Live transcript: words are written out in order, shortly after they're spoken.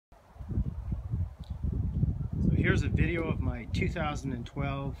Here's a video of my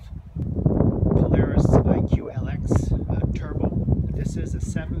 2012 Polaris IQ LX turbo. This is a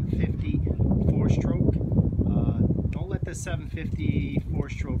 750 4-stroke. Don't let the 750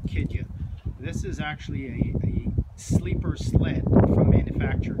 4-stroke kid you. This is actually a sleeper sled from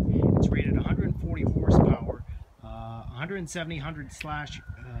manufacturer. It's rated 140 horsepower, 170,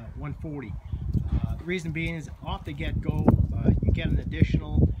 100/140. The reason being is off the get-go, you get an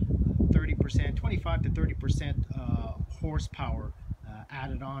additional 30%, 25 to 30% horsepower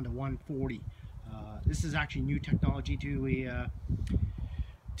added on to 140. This is actually new technology to the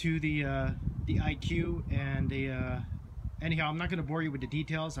IQ, and anyhow, I'm not going to bore you with the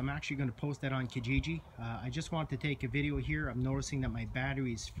details. I'm actually going to post that on Kijiji. I just want to take a video here. I'm noticing that my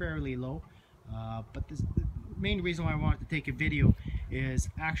battery is fairly low, but the main reason why I wanted to take a video is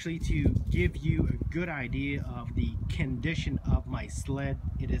actually to give you a good idea of the condition of my sled.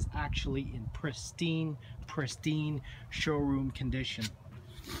 It is actually in pristine showroom condition.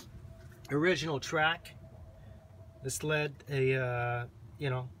 Original track. The sled, you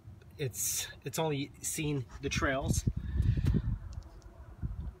know, it's only seen the trails.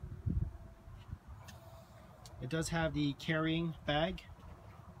 It does have the carrying bag,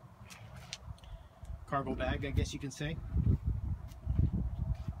 cargo bag, I guess you can say.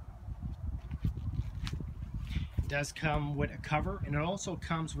 It does come with a cover, and it also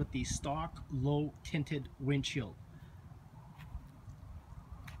comes with the stock low tinted windshield.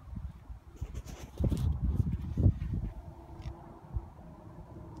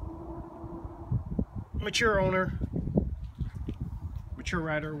 Mature owner, mature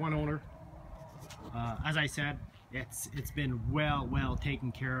rider, one owner. As I said, it's been well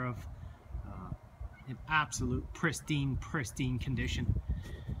taken care of, in absolute pristine condition.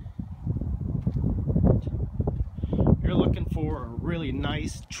 You're looking for a really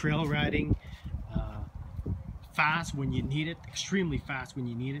nice trail riding, fast when you need it, extremely fast when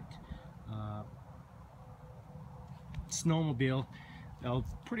you need it, snowmobile. They'll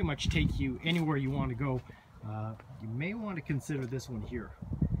pretty much take you anywhere you want to go. You may want to consider this one here.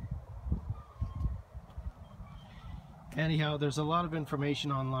 Anyhow, there's a lot of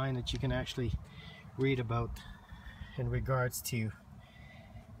information online that you can actually read about in regards to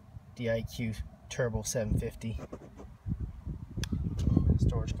the IQ Turbo 750.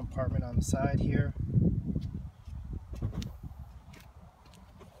 Storage compartment on the side here.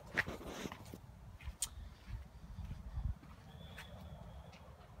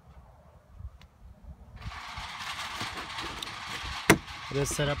 It is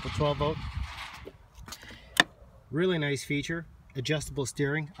set up with 12 volt. Really nice feature. Adjustable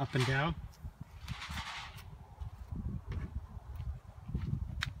steering up and down.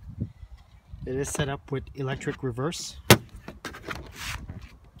 It is set up with electric reverse.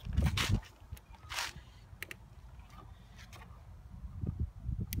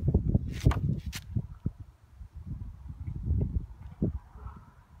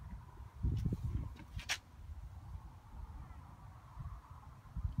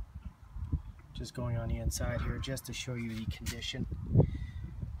 Just going on the inside here just to show you the condition.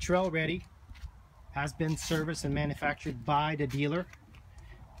 Trail ready, has been serviced and manufactured by the dealer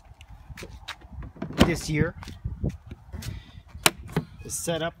this year. Is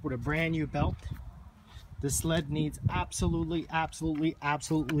set up with a brand new belt. This sled needs absolutely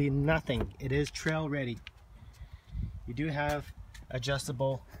nothing. It is trail ready. You do have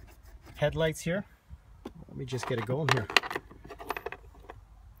adjustable headlights here. Let me just get it going here.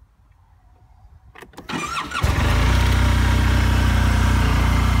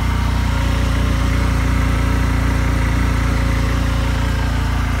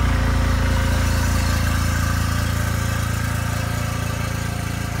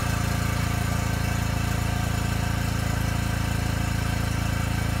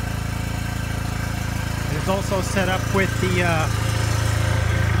 It's also set up with the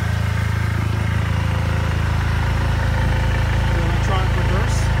electronic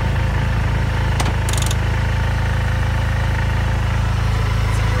reverse.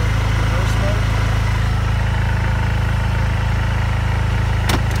 Reverse mode.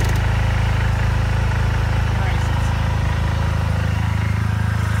 Nice.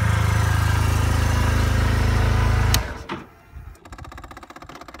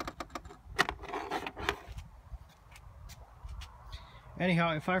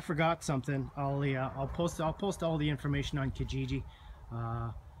 Anyhow, if I forgot something, I'll post all the information on Kijiji.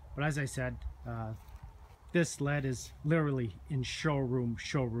 But as I said, this sled is literally in showroom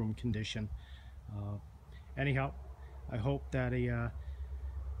condition. Anyhow, I hope that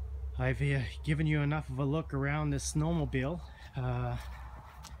I've given you enough of a look around this snowmobile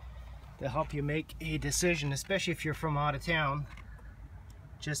to help you make a decision, especially if you're from out of town,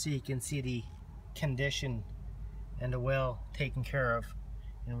 just so you can see the condition and the well taken care of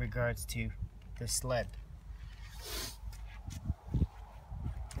in regards to the sled.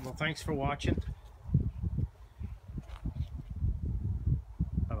 Well, thanks for watching.